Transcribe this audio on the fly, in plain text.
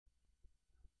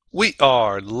We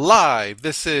are live.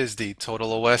 This is the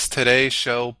Total OS Today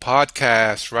Show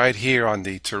podcast right here on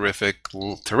the terrific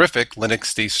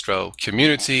Linux distro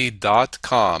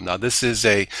community.com. Now, this is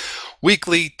a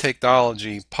weekly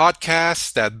technology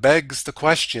podcast that begs the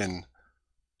question,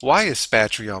 why is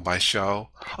Spatry on my show?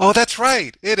 Oh, that's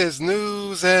right. It is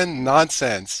news and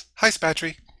nonsense. Hi,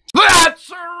 Spatry. That's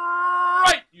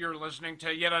right! You're listening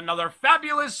to yet another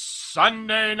fabulous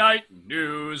Sunday night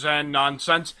news and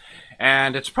nonsense.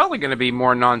 And it's probably going to be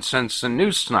more nonsense than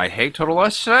news tonight. Hey, Total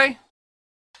Us today?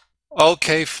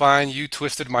 Okay, fine. You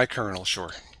twisted my kernel, sure.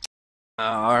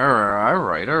 All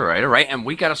right. And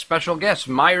we got a special guest,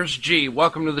 Myers G.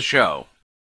 Welcome to the show.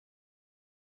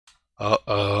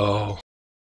 Uh-oh.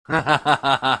 Uh-oh,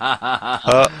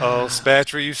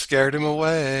 Spatry, you scared him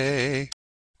away.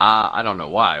 I don't know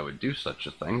why I would do such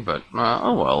a thing, but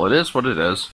oh well, it is what it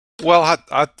is. Well,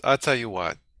 I'll tell you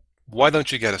what. Why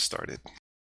don't you get us started?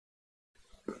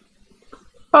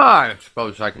 I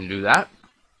suppose I can do that.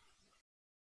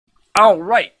 All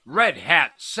right, Red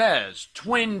Hat says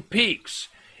Twin Peaks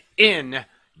in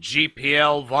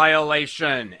GPL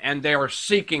violation, and they are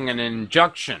seeking an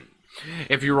injunction.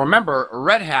 If you remember,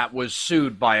 Red Hat was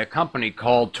sued by a company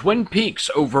called Twin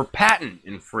Peaks over patent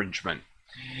infringement.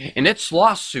 In its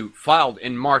lawsuit filed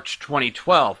in March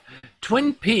 2012,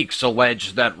 Twin Peaks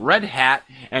alleged that Red Hat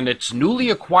and its newly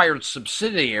acquired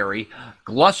subsidiary,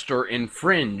 Gluster,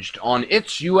 infringed on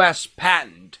its U.S.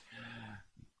 patent,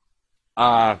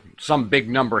 some big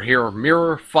number here,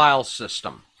 mirror file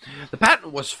system. The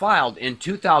patent was filed in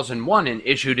 2001 and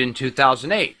issued in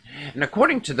 2008, and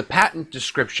according to the patent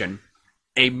description,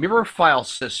 a mirror file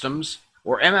systems,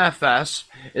 or MFS,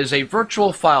 is a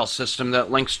virtual file system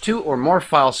that links two or more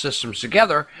file systems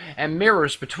together and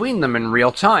mirrors between them in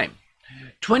real time.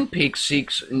 Twin Peaks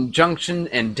seeks injunction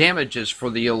and damages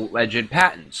for the alleged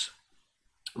patents.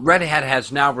 Red Hat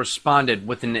has now responded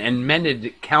with an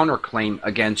amended counterclaim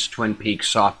against Twin Peaks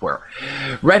software.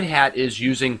 Red Hat is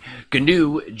using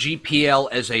GNU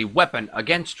GPL as a weapon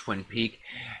against Twin Peaks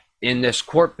in this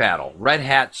court battle. Red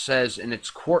Hat says in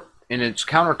its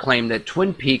counterclaim that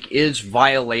Twin Peaks is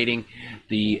violating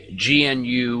the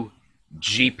GNU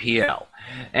GPL,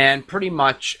 and pretty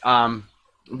much,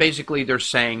 basically, they're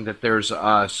saying that there's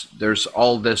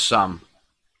all this, a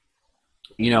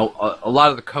lot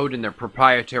of the code in their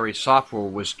proprietary software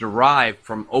was derived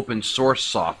from open source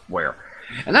software,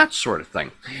 and that sort of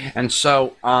thing. And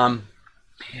so,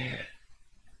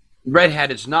 Red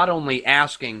Hat is not only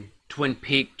asking Twin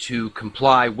Peaks to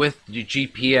comply with the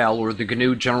GPL, or the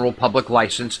GNU General Public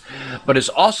License, but is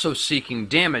also seeking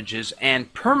damages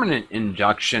and permanent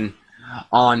injunction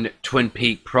on Twin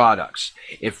Peaks products.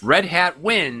 If Red Hat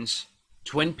wins,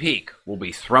 Twin Peaks will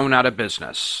be thrown out of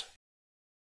business.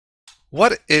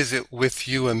 What is it with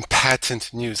you and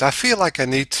patent news? I feel like I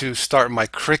need to start my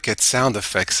cricket sound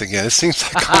effects again. It seems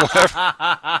like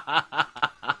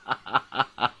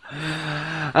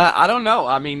I don't know.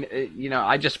 I mean,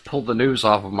 I just pulled the news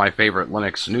off of my favorite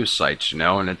Linux news sites,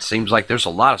 and it seems like there's a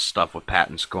lot of stuff with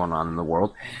patents going on in the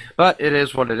world. But it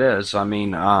is what it is. I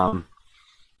mean, yeah.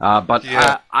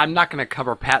 I'm not going to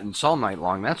cover patents all night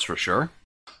long, that's for sure.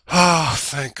 Oh,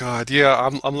 thank God. Yeah,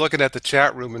 I'm looking at the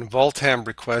chat room, and Voltam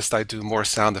requests I do more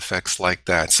sound effects like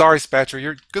that. Sorry, Spatcher.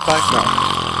 You're goodbye. No.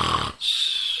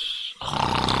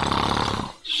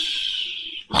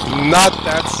 Not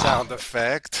that sound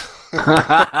effect.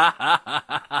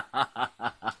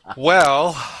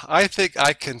 Well, I think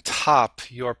I can top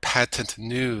your patent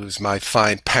news, my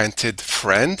fine patented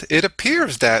friend. It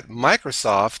appears that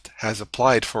Microsoft has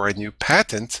applied for a new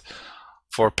patent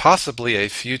for possibly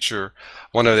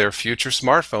one of their future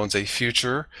smartphones, a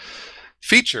future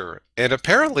feature. And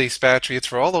apparently, Spatry, it's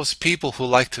for all those people who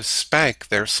like to spank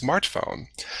their smartphone.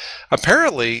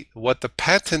 Apparently, what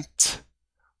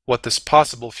this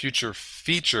possible future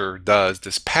feature does,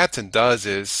 this patent does,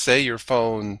 is say your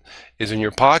phone is in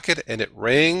your pocket and it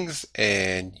rings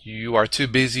and you are too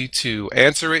busy to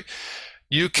answer it.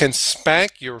 You can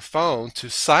spank your phone to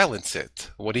silence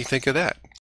it. What do you think of that?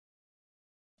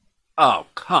 Oh,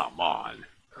 come on.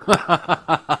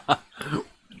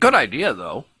 Good idea,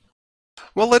 though.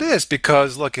 Well, it is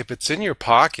because, look, if it's in your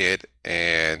pocket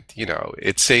and,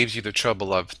 it saves you the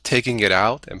trouble of taking it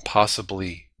out and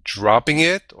possibly dropping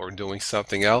it or doing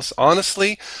something else.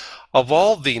 Honestly, of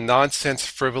all the nonsense,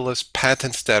 frivolous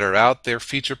patents that are out there,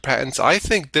 feature patents, I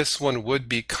think this one would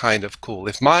be kind of cool.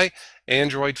 If my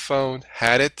Android phone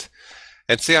had it,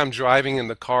 and say I'm driving in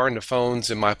the car and the phone's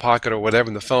in my pocket or whatever,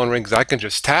 and the phone rings, I can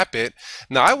just tap it.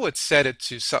 Now, I would set it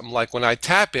to something like when I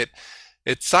tap it,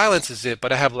 it silences it,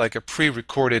 but I have like a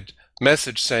pre-recorded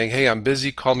message saying, hey, I'm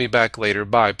busy, call me back later,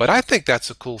 bye. But I think that's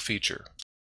a cool feature.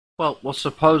 Well,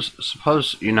 suppose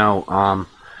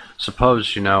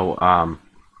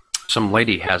some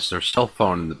lady has their cell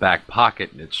phone in the back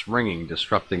pocket and it's ringing,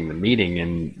 disrupting the meeting,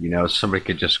 and somebody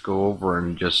could just go over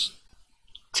and just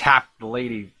tap the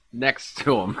lady next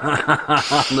to him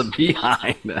on the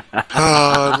behind.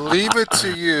 Leave it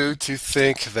to you to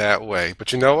think that way.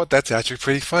 But you know what? That's actually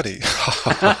pretty funny.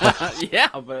 Yeah,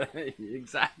 but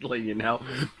exactly.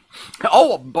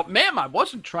 Oh, but ma'am, I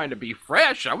wasn't trying to be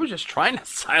fresh. I was just trying to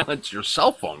silence your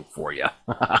cell phone for you.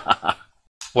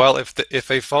 Well,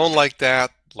 if a phone like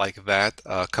that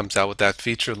comes out with that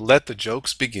feature, let the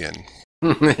jokes begin.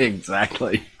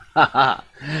 Exactly.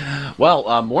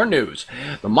 Well, more news.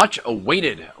 The much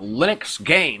awaited Linux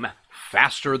game,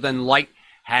 Faster Than Light,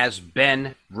 has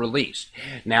been released.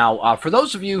 Now, for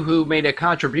those of you who made a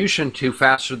contribution to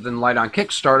Faster Than Light on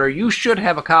Kickstarter, you should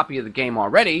have a copy of the game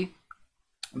already.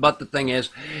 But the thing is,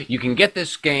 you can get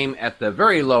this game at the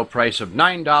very low price of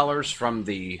 $9 from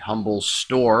the Humble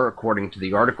store, according to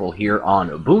the article here on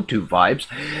Ubuntu Vibes.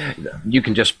 You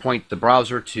can just point the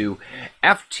browser to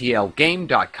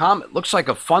ftlgame.com. It looks like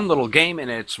a fun little game,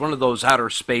 and it's one of those outer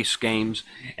space games,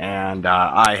 and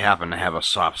I happen to have a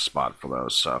soft spot for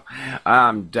those, so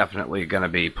I'm definitely going to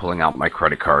be pulling out my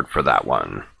credit card for that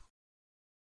one.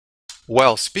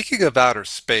 Well, speaking of outer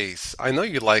space, I know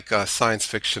you like science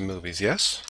fiction movies,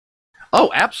 yes?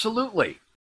 Oh, absolutely.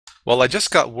 Well, I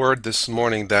just got word this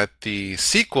morning that the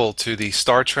sequel to the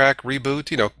Star Trek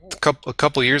reboot, a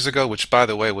couple years ago, which by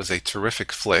the way was a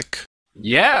terrific flick,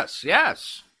 Yes,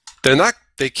 yes.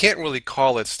 they can't really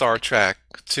call it Star Trek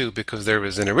 2 because there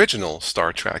was an original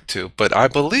Star Trek 2, but I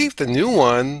believe the new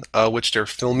one, which they're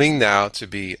filming now to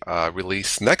be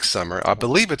released next summer, I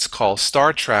believe it's called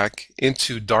Star Trek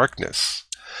Into Darkness.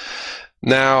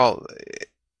 Now,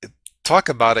 talk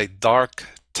about a dark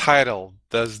title.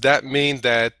 Does that mean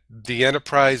that the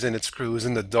Enterprise and its crew is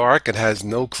in the dark and has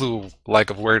no clue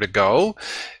of where to go?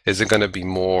 Is it going to be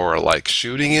more like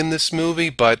shooting in this movie?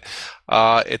 But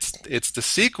it's the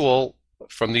sequel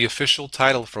from the official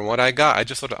title. From what I got, I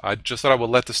just thought I would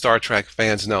let the Star Trek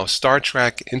fans know. Star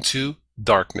Trek Into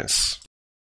Darkness.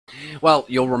 Well,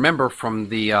 you'll remember from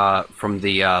the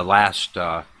last,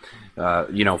 from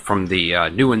the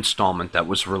new installment that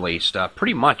was released.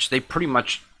 They pretty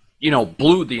much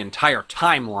blew the entire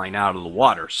timeline out of the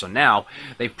water. So now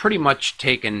they've pretty much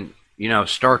taken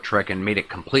Star Trek and made it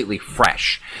completely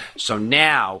fresh. So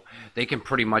now they can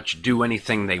pretty much do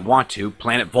anything they want to.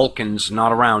 Planet Vulcan's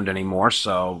not around anymore,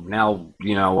 so now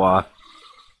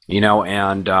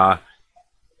and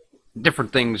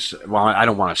different things. Well, I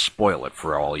don't want to spoil it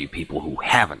for all you people who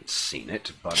haven't seen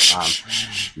it,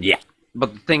 but yeah.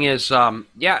 But the thing is,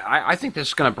 I think this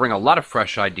is going to bring a lot of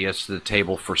fresh ideas to the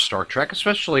table for Star Trek,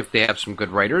 especially if they have some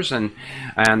good writers. And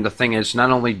the thing is, not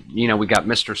only we got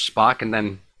Mr. Spock, and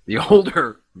then the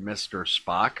older Mr.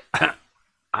 Spock.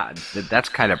 That's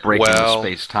kind of breaking the Well,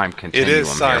 space-time it continuum is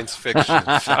here. science fiction.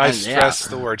 I Yeah, stress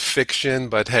the word fiction,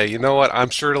 but hey, you know what? I'm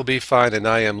sure it'll be fine, and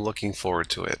I am looking forward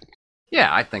to it.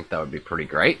 yeah, I think that would be pretty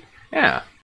great. Yeah.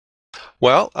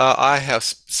 Well,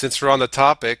 since we're on the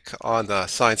topic on the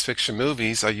science fiction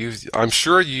movies, I'm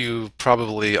sure you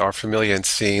probably are familiar in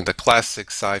seeing the classic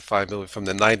sci-fi movie from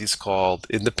the 90s called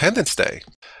Independence Day.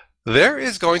 There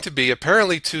is going to be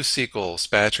apparently two sequels,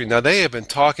 Patrick. Now, they have been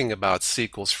talking about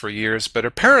sequels for years, but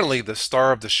apparently the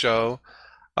star of the show,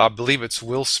 I believe it's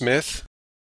Will Smith,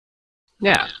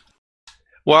 Yeah.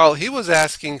 well, he was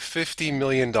asking $50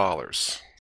 million.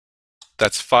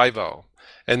 That's 50.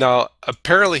 And now,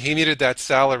 apparently, he needed that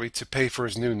salary to pay for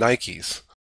his new Nikes.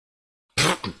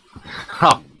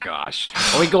 Oh gosh.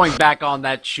 Are we going back on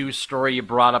that shoe story you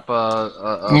brought up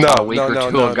No, about a week no, or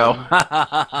no, two no, ago?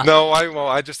 no. No, I won't.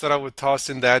 I just thought I would toss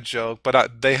in that joke.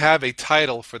 But they have a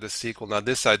title for the sequel. Now,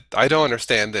 I don't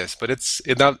understand this, but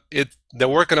they're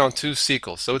working on two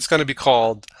sequels. So it's going to be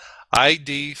called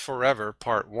ID Forever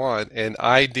Part 1 and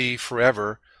ID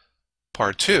Forever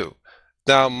Part 2.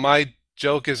 Now, my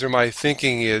joke is, or my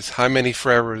thinking is, how many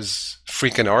Forevers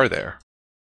freaking are there?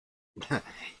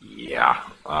 Yeah.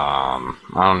 I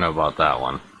don't know about that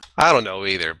one. I don't know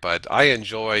either, but I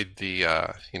enjoyed the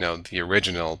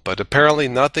original. But apparently,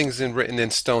 written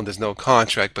in stone. There's no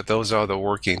contract, but those are the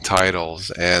working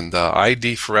titles. And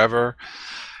ID Forever.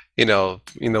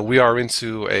 We are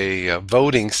into a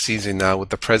voting season now with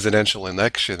the presidential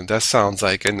election. That sounds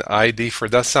like an ID for.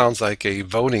 That sounds like a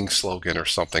voting slogan or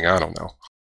something. I don't know.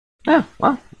 Yeah.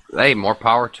 Well, hey, more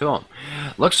power to them.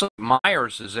 Looks like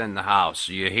Myers is in the house.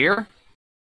 You here?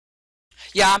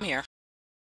 Yeah, I'm here.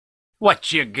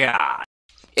 What you got?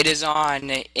 It is on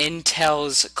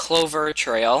Intel's Clover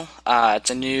Trail.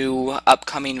 It's a new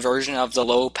upcoming version of the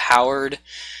low-powered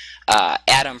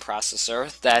Atom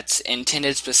processor that's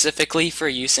intended specifically for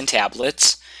use in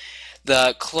tablets.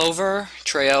 The Clover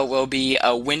Trail will be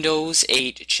a Windows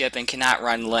 8 chip and cannot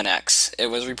run Linux. It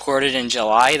was reported in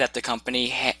July that the company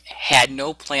had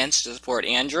no plans to support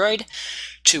Android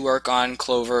to work on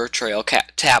Clover Trail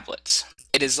tablets.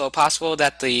 It is though possible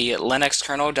that the Linux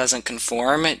kernel doesn't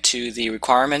conform to the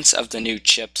requirements of the new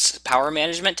chip's power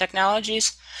management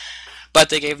technologies, but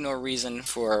they gave no reason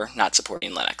for not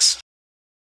supporting Linux.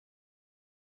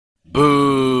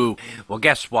 Boo! Well,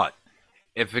 guess what?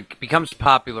 If it becomes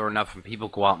popular enough and people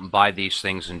go out and buy these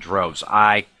things in droves,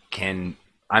 I'm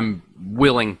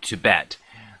willing to bet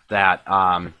that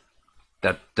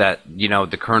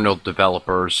the kernel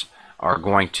developers are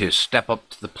going to step up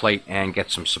to the plate and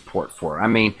get some support for it. I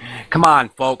mean, come on,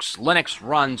 folks. Linux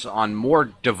runs on more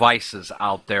devices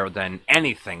out there than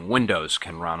anything Windows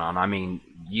can run on. I mean,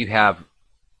 you have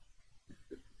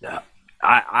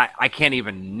I can't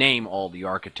even name all the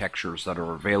architectures that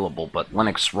are available, but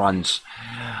Linux runs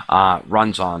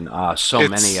on so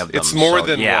many of them. It's more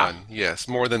than yeah. one. Yes,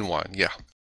 more than one. Yeah.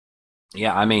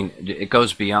 Yeah, I mean, it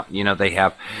goes beyond, they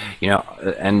have,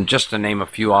 and just to name a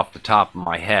few off the top of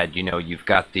my head, you've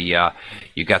got it'll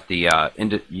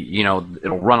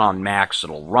run on Macs,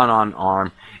 it'll run on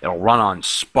ARM, it'll run on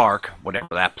Spark, whatever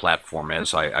that platform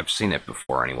is. I've seen it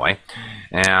before anyway.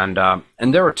 And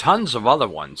there are tons of other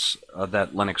ones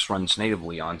that Linux runs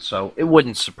natively on, so it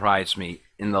wouldn't surprise me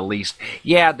in the least.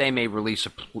 Yeah, they may release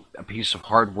a piece of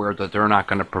hardware that they're not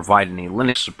going to provide any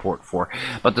Linux support for,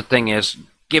 but the thing is,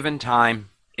 given time,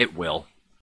 it will.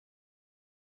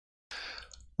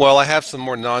 Well, I have some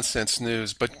more nonsense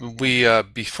news, but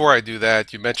before I do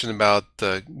that, you mentioned about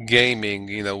gaming.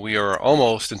 We are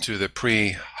almost into the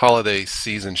pre-holiday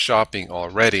season shopping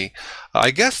already.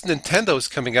 I guess Nintendo's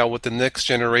coming out with the next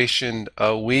generation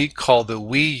Wii called the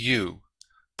Wii U.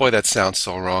 Boy, that sounds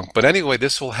so wrong. But anyway,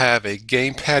 this will have a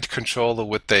gamepad controller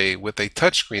with a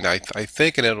touchscreen, I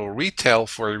think, and it'll retail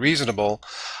for a reasonable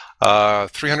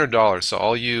 $300. So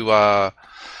all you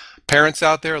parents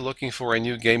out there looking for a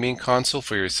new gaming console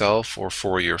for yourself or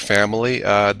for your family,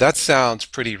 that sounds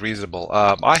pretty reasonable.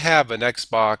 I have an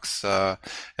Xbox,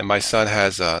 and my son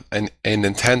has a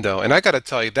Nintendo, and I got to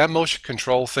tell you, that motion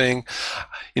control thing,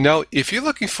 if you're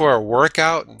looking for a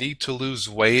workout, need to lose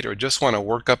weight, or just want to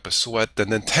work up a sweat, the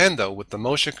Nintendo with the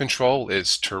motion control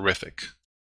is terrific.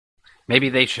 Maybe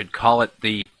they should call it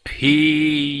the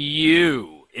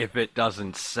PU. If it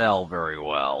doesn't sell very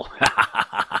well.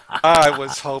 I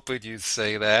was hoping you'd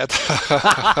say that.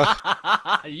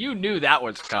 You knew that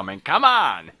was coming. Come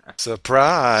on.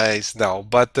 Surprise. No,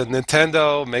 but the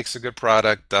Nintendo makes a good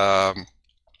product.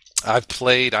 I've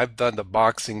done the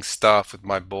boxing stuff with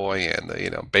my boy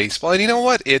and baseball. And you know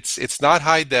what? It's not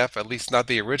high def, at least not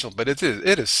the original, but it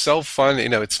is so fun.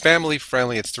 It's family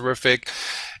friendly. It's terrific.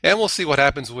 And we'll see what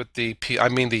happens with the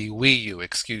Wii U,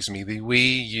 excuse me, the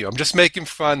Wii U. I'm just making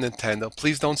fun, Nintendo.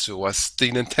 Please don't sue us.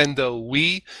 The Nintendo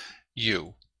Wii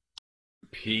U.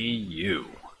 PU.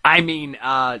 I mean,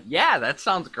 yeah, that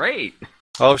sounds great.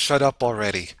 Oh, shut up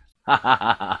already.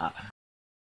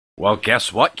 Well,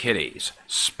 guess what, kiddies?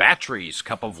 Spatry's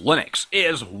Cup of Linux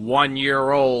is 1 year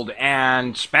old,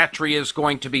 and Spatry is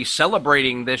going to be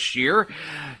celebrating this year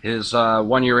his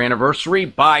 1 year anniversary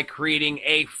by creating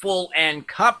a full and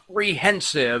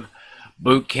comprehensive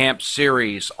boot camp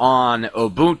series on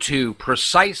Ubuntu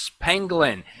Precise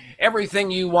Penguin.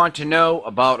 Everything you want to know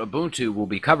about Ubuntu will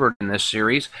be covered in this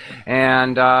series,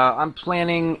 and I'm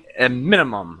planning a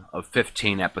minimum of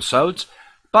 15 episodes.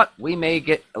 But we may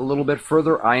get a little bit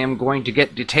further. I am going to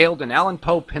get detailed, and Alan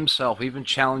Pope himself even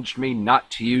challenged me not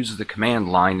to use the command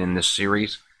line in this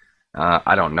series.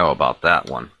 I don't know about that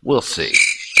one. We'll see.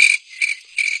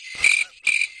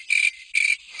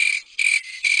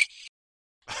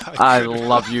 I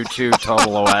love you too,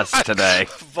 Total OS, today.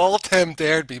 Voltem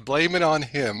dared be. Blame it on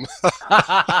him.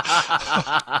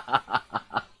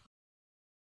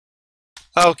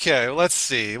 Okay, let's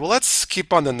see. Well, let's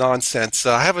keep on the nonsense.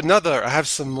 I have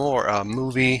some more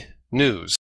movie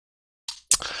news.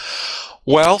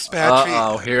 Well, Spatry.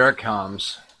 Uh-oh, here it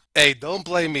comes. Hey, don't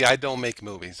blame me. I don't make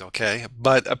movies, okay?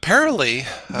 But apparently...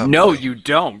 no, you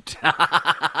don't.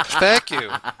 Thank you.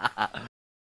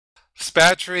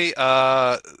 Spatry,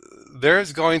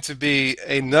 there's going to be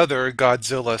another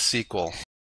Godzilla sequel.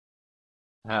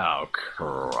 Oh,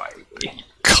 crikey.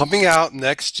 Coming out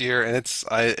next year, and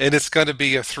it's going to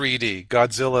be a 3D,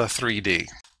 Godzilla 3D.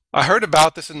 I heard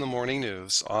about this in the morning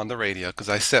news on the radio because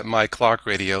I set my clock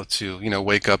radio to,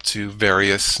 wake up to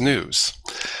various news.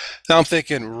 Now I'm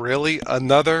thinking, really,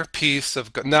 another piece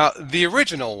of now the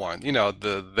original one,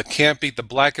 the campy, the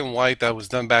black and white that was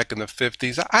done back in the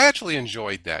 50s. I actually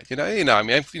enjoyed that. I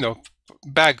mean,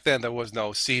 back then there was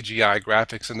no CGI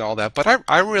graphics and all that, but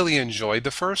I really enjoyed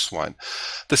the first one.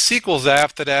 The sequels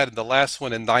after that, and the last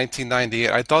one in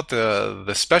 1998, I thought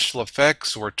the special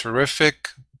effects were terrific,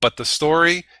 but the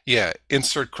story, yeah,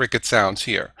 insert cricket sounds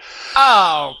here.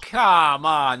 Oh, come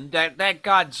on. That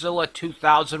Godzilla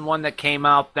 2001 that came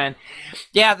out then.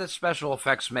 Yeah, the special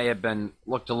effects may have been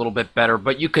looked a little bit better,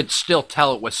 but you could still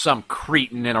tell it was some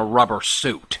cretin in a rubber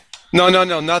suit. No, no,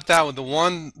 no, not that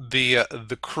one.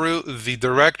 The crew, the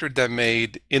director that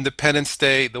made Independence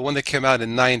Day, the one that came out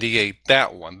in '98,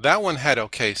 that one. That one had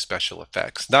okay special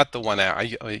effects. Not the one.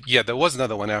 Yeah, there was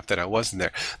another one after that. I wasn't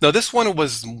there. No, this one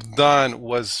was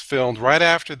filmed right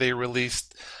after they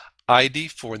released ID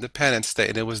for Independence Day,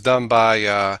 and it was done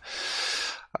by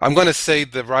I'm going to say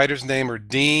the writer's name are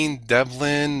Dean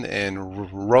Devlin and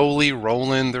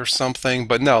Roland or something.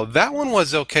 But no, that one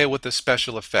was okay with the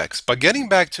special effects. But getting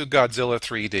back to Godzilla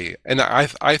 3D, and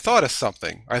I thought of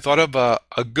something. I thought of a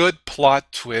good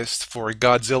plot twist for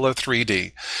Godzilla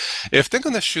 3D. If they're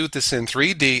going to shoot this in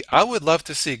 3D, I would love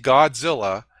to see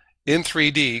Godzilla in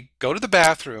 3D go to the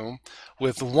bathroom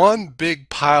with one big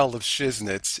pile of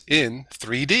shiznits in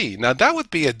 3D. Now that would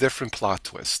be a different plot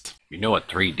twist. You know what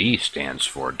 3D stands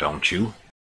for, don't you?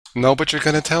 No, but you're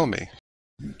going to tell me.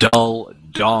 Dull,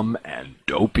 dumb, and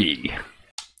dopey.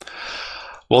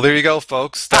 Well, there you go,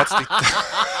 folks. That's the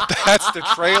that's the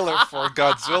trailer for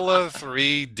Godzilla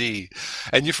 3D.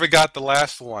 And you forgot the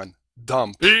last one.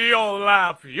 Dump. You'll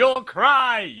laugh, you'll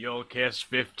cry, you'll kiss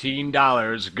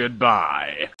 $15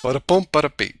 goodbye. Bada boom,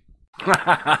 bada beep.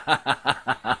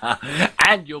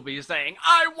 And you'll be saying,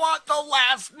 I want the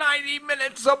last 90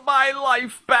 minutes of my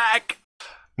life back.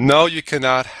 No, you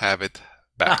cannot have it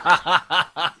back.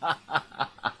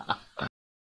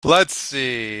 Let's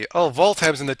see. Oh,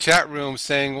 Voltam's in the chat room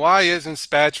saying, why isn't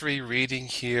Spatry reading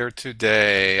here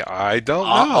today? I don't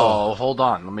know. Uh-oh, hold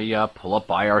on. Let me pull up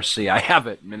IRC. I have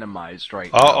it minimized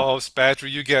right now. Uh-oh,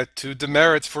 Spatry, you get 2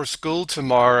 demerits for school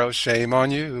tomorrow. Shame on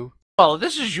you. Well,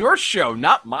 this is your show,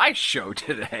 not my show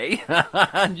today.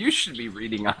 You should be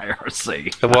reading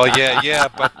IRC. Well,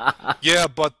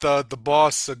 but the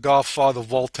boss, Godfather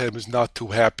Voltam, is not too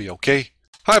happy, okay?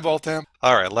 Hi, Voltam.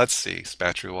 All right, let's see,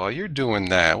 Spatry, while you're doing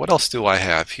that, what else do I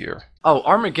have here? Oh,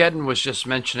 Armageddon was just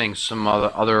mentioning some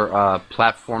other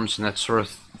platforms and that sort of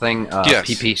thing. Yes.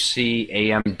 PPC,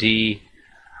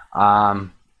 AMD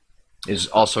is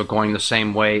also going the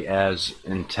same way as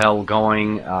Intel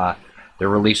going. They're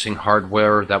releasing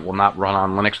hardware that will not run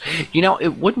on Linux. You know,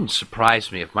 it wouldn't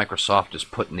surprise me if Microsoft is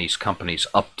putting these companies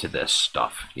up to this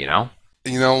stuff, you know?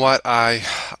 You know what? I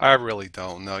really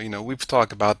don't know. We've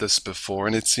talked about this before,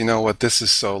 and it's, this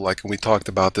is so, like, we talked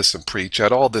about this in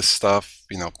pre-chat, all this stuff,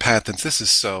 patents, this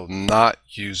is so not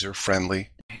user-friendly.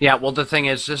 Yeah, well, the thing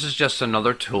is, this is just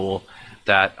another tool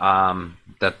that,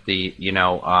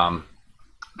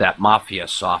 that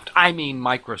Microsoft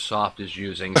is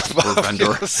using for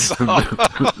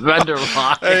vendor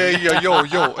locking. Hey,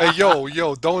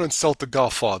 yo, don't insult the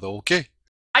Godfather, okay?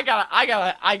 I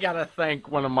gotta thank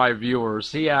one of my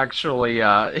viewers. He actually,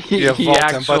 Yeah,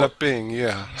 Voltam, bada bing,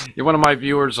 yeah. One of my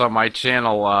viewers on my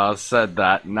channel said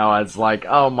that, and I was like,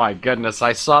 oh my goodness,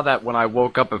 I saw that when I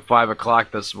woke up at 5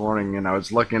 o'clock this morning, and I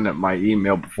was looking at my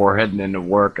email before heading into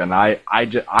work, and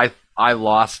I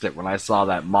lost it when I saw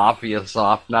that Mafia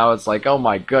Soft. Now it's like, oh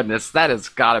my goodness, that has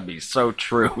got to be so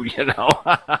true, you know?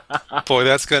 Boy,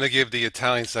 that's going to give the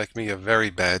Italians like me a very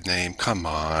bad name. Come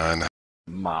on.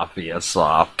 Mafia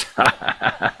Soft.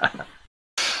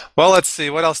 Well, let's see.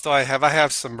 What else do I have? I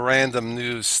have some random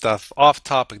news stuff. Off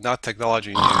topic, not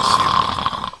technology news here.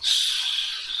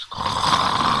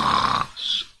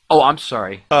 Oh, I'm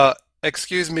sorry.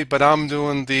 Excuse me, but I'm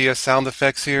doing the sound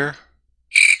effects here.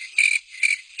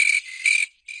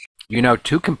 You know,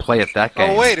 two can play at that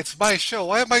game. Oh, wait, it's my show.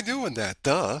 Why am I doing that?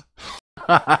 Duh.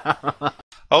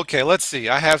 Okay, let's see.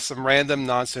 I have some random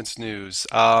nonsense news.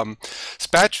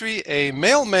 Spatry, a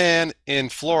mailman in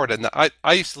Florida. Now,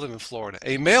 I used to live in Florida.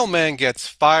 A mailman gets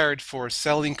fired for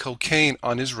selling cocaine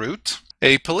on his route.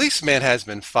 A policeman has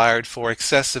been fired for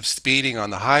excessive speeding on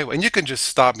the highway. And you can just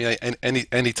stop me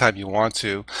anytime you want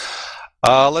to.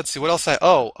 Let's see. What else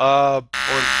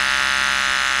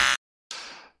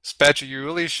Spatry, you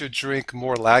really should drink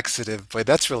more laxative, but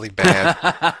that's really bad.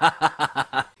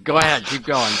 Go ahead, keep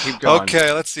going.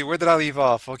 Okay, let's see. Where did I leave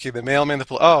off? Okay, the mailman.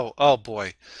 Oh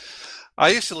boy. I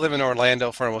used to live in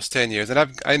Orlando for almost 10 years, and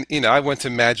I went to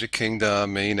Magic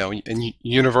Kingdom, and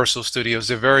Universal Studios.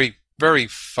 They're very, very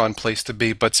fun place to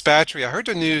be. But Spatry, I heard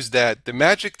the news that the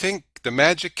Magic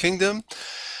Kingdom,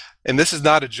 and this is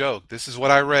not a joke, this is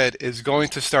what I read, is going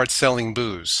to start selling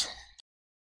booze.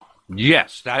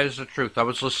 Yes, that is the truth. I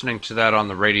was listening to that on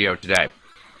the radio today.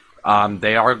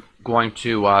 They are going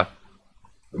to.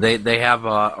 They have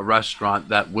a restaurant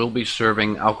that will be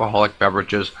serving alcoholic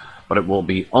beverages, but it will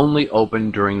be only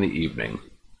open during the evening.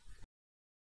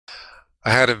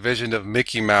 I had a vision of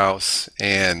Mickey Mouse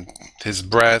and his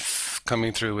breath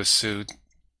coming through his suit.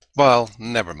 Well,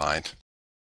 never mind.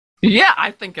 Yeah, I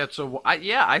think it's a.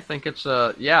 Yeah, I think it's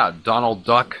a. Yeah, Donald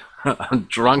Duck,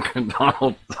 drunk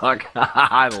Donald Duck.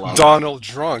 I love Donald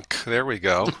Drunk. There we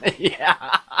go. it.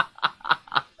 Yeah.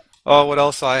 Oh, what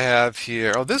else I have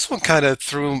here? Oh, this one kind of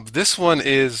threw. This one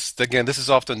is, again, this is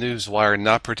off the news wire,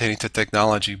 not pertaining to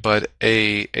technology, but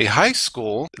a high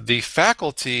school, the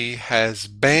faculty has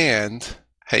banned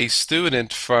a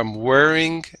student from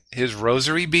wearing his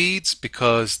rosary beads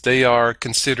because they are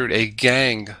considered a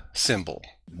gang symbol.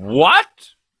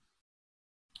 What?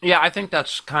 Yeah, I think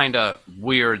that's kind of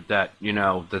weird that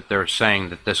that they're saying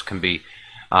that this can be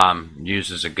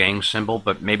used as a gang symbol,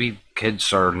 but maybe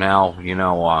kids are now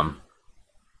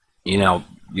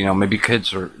maybe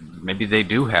kids are maybe they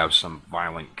do have some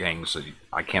violent gangs.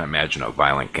 I can't imagine a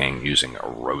violent gang using a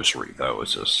rosary though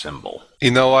as a symbol.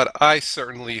 You know what? I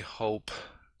certainly hope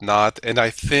not, and I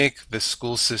think the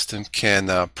school system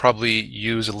can probably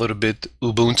use a little bit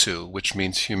Ubuntu, which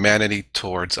means humanity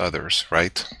towards others,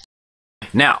 right?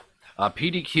 Now,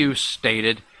 PDQ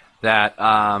stated that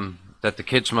that the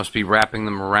kids must be wrapping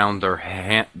them around their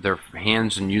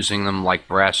hands and using them like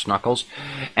brass knuckles.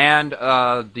 And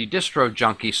the distro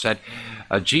junkie said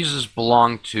Jesus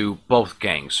belonged to both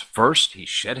gangs. First, he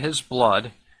shed his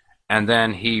blood, and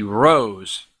then he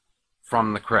rose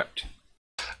from the crypt.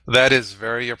 That is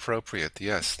very appropriate.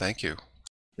 Yes, thank you.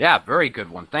 Yeah, very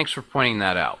good one. Thanks for pointing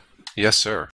that out. Yes,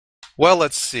 sir. Well,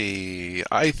 let's see.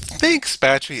 I think,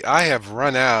 Spatchy, I have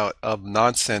run out of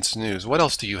nonsense news. What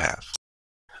else do you have?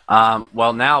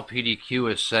 Well, now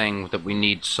PDQ is saying that we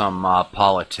need some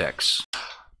politics.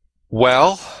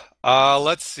 Well,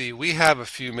 let's see. We have a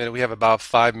few minutes. We have about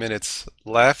 5 minutes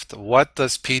left. What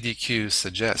does PDQ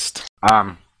suggest?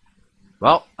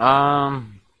 Well,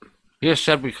 he has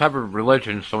said we covered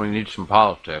religion, so we need some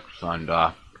politics. And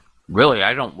really,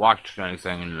 I don't watch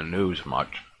anything in the news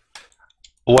much.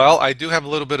 Well, I do have a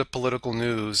little bit of political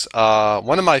news.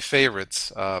 One of my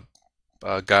favorites,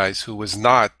 guys, who was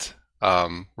not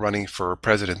running for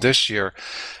president this year,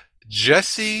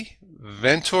 Jesse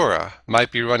Ventura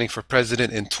might be running for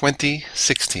president in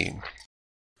 2016.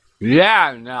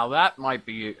 Yeah, now that might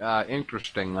be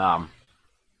interesting. Oh,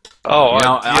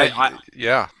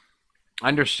 yeah. I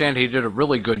understand he did a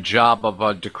really good job of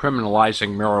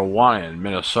decriminalizing marijuana in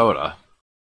Minnesota.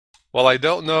 Well, I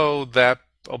don't know that.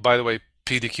 Oh, by the way,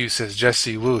 PDQ says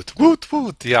Jesse Woot. Woot,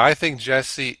 woot. Yeah, I think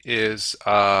Jesse is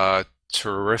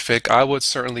terrific. I would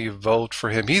certainly vote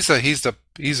for him. He's the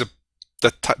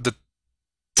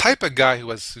type of guy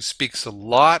who speaks a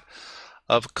lot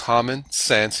of common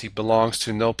sense. He belongs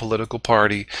to no political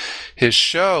party. His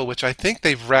show, which I think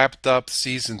they've wrapped up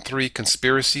season 3,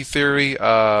 Conspiracy Theory,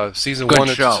 season Good 1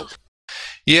 show.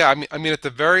 Yeah, I mean, at the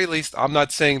very least, I'm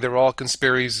not saying they're all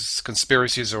conspiracies.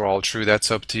 Conspiracies are all true. That's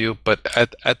up to you. But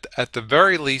at the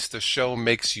very least, the show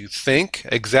makes you think.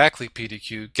 Exactly,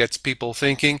 PDQ gets people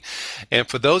thinking. And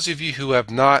for those of you who have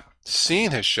not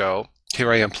seen his show,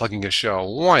 here I am plugging his show.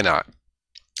 Why not?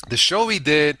 The show he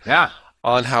did Yeah.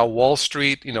 on how Wall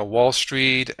Street, Wall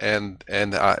Street and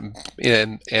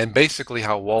basically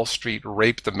how Wall Street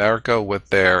raped America with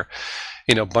their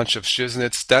bunch of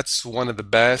shiznits. That's one of the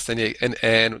best. And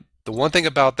the one thing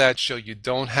about that show, you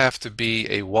don't have to be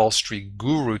a Wall Street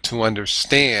guru to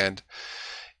understand,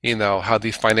 how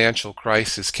the financial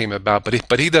crisis came about.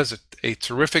 But he does a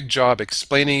terrific job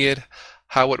explaining it,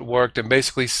 how it worked, and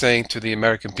basically saying to the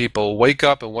American people, wake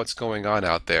up and what's going on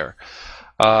out there.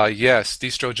 Yes,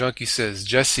 Distro Junkie says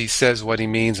Jesse says what he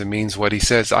means and means what he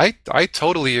says. I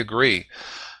totally agree.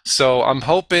 So I'm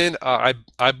hoping,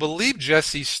 I believe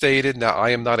Jesse stated, now I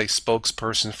am not a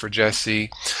spokesperson for Jesse,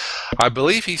 I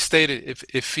believe he stated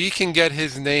if he can get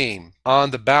his name on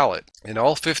the ballot in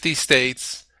all 50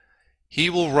 states, he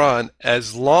will run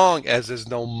as long as there's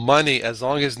no money, as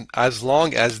long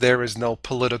as there is no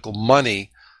political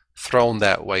money thrown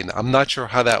that way. Now, I'm not sure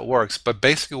how that works, but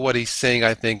basically what he's saying,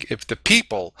 I think, if the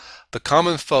people, the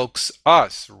common folks,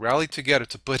 us, rally together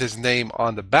to put his name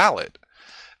on the ballot,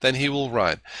 then he will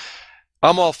run.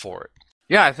 I'm all for it.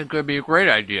 Yeah, I think it would be a great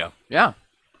idea. Yeah.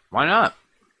 Why not?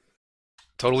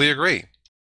 Totally agree.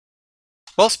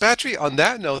 Well, Spatry, on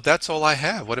that note, that's all I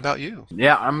have. What about you?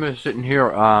 Yeah, I'm sitting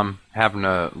here having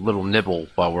a little nibble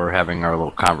while we're having our little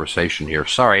conversation here.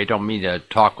 Sorry, I don't mean to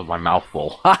talk with my mouth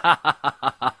full.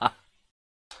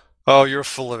 Oh, you're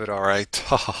full of it, all right.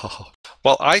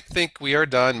 Well, I think we are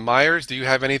done. Myers, do you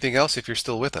have anything else if you're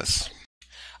still with us?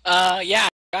 Yeah,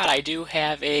 God, I do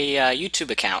have a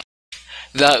YouTube account,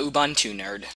 the Ubuntu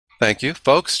Nerd. Thank you.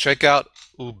 Folks, check out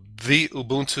the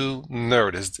Ubuntu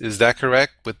Nerd. Is that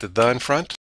correct with the in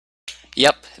front?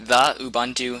 Yep, the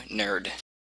Ubuntu Nerd.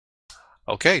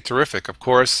 Okay, terrific. Of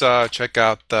course, check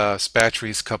out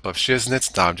Spatry's Cup of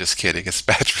Shiznits. No, I'm just kidding. It's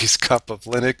Spatry's Cup of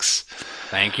Linux.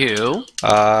 Thank you.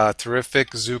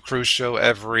 Terrific Zoo Cruise show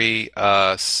every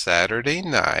Saturday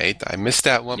night. I missed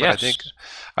that one, but Yes.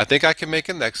 I think I can make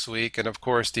it next week. And of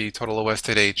course, the Total OS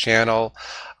Today channel.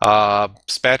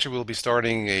 Spatry will be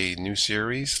starting a new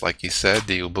series, like you said,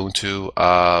 the Ubuntu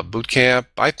Boot Camp.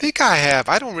 I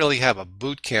don't really have a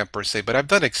boot camp per se, but I've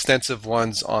done extensive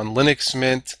ones on Linux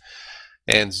Mint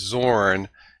and Zorn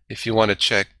if you want to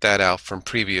check that out from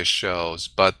previous shows.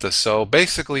 But so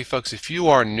basically, folks, if you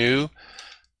are new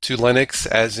to Linux,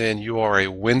 as in you are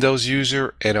a Windows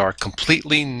user and are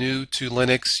completely new to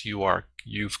Linux,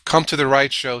 you've come to the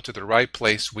right show, to the right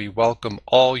place. We welcome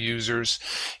all users.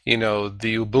 You know,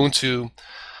 the Ubuntu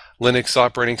Linux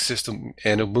operating system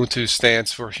and Ubuntu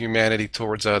stands for humanity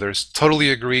towards others. Totally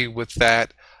agree with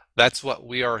that. That's what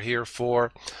we are here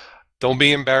for. Don't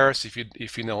be embarrassed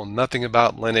if you know nothing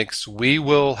about Linux. We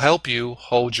will help you,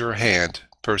 hold your hand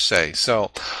per se.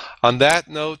 So on that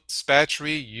note,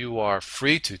 Spatry, you are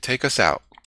free to take us out.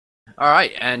 All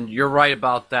right, and you're right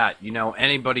about that. You know,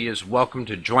 anybody is welcome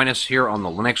to join us here on the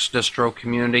Linux distro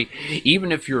community.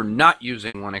 Even if you're not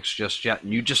using Linux just yet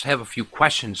and you just have a few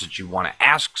questions that you want to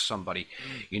ask somebody,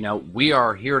 you know, we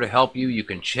are here to help you. You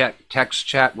can text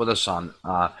chat with us on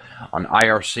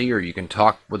IRC, or you can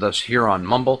talk with us here on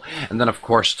Mumble. And then, of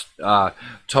course,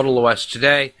 Total OS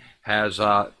Today has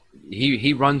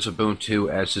he runs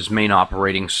Ubuntu as his main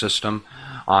operating system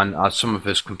on some of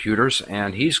his computers,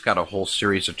 and he's got a whole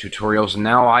series of tutorials. And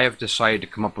now I have decided to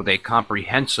come up with a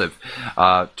comprehensive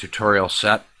tutorial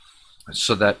set,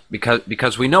 so that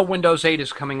because we know Windows 8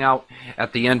 is coming out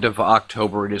at the end of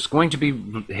October, it is going to be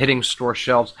hitting store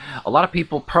shelves. A lot of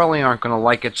people probably aren't going to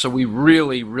like it, so we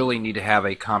really need to have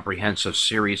a comprehensive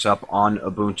series up on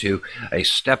Ubuntu, a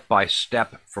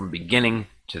step-by-step from beginning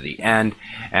to the end.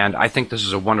 And I think this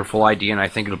is a wonderful idea, and I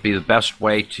think it'll be the best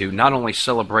way to not only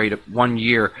celebrate 1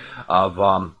 year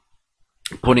of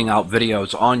putting out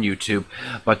videos on YouTube,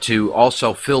 but to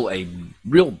also fill a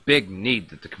real big need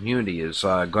that the community is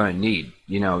going to need.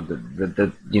 You know,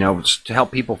 to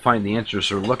help people find the answers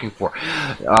they're looking for.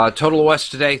 Total OS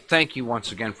Today, thank you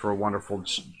once again for a wonderful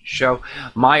show.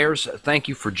 Myers, thank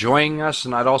you for joining us,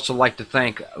 and I'd also like to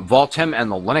thank Voltem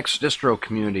and the Linux distro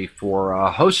community for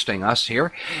hosting us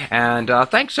here. And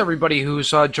thanks everybody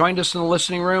who's joined us in the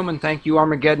listening room, and thank you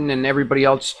Armageddon and everybody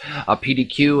else,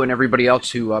 PDQ and everybody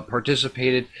else who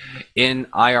participated in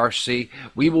IRC.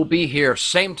 We will be here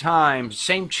same time,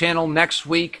 same channel next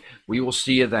week. We will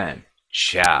see you then.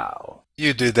 Ciao.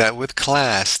 You did that with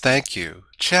class. Thank you.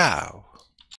 Ciao.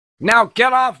 Now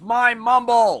get off my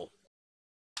mumble!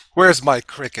 Where's my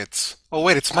crickets? Oh,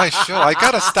 wait, it's my show. I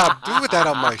gotta stop doing that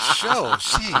on my show.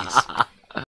 Jeez.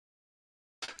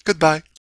 Goodbye.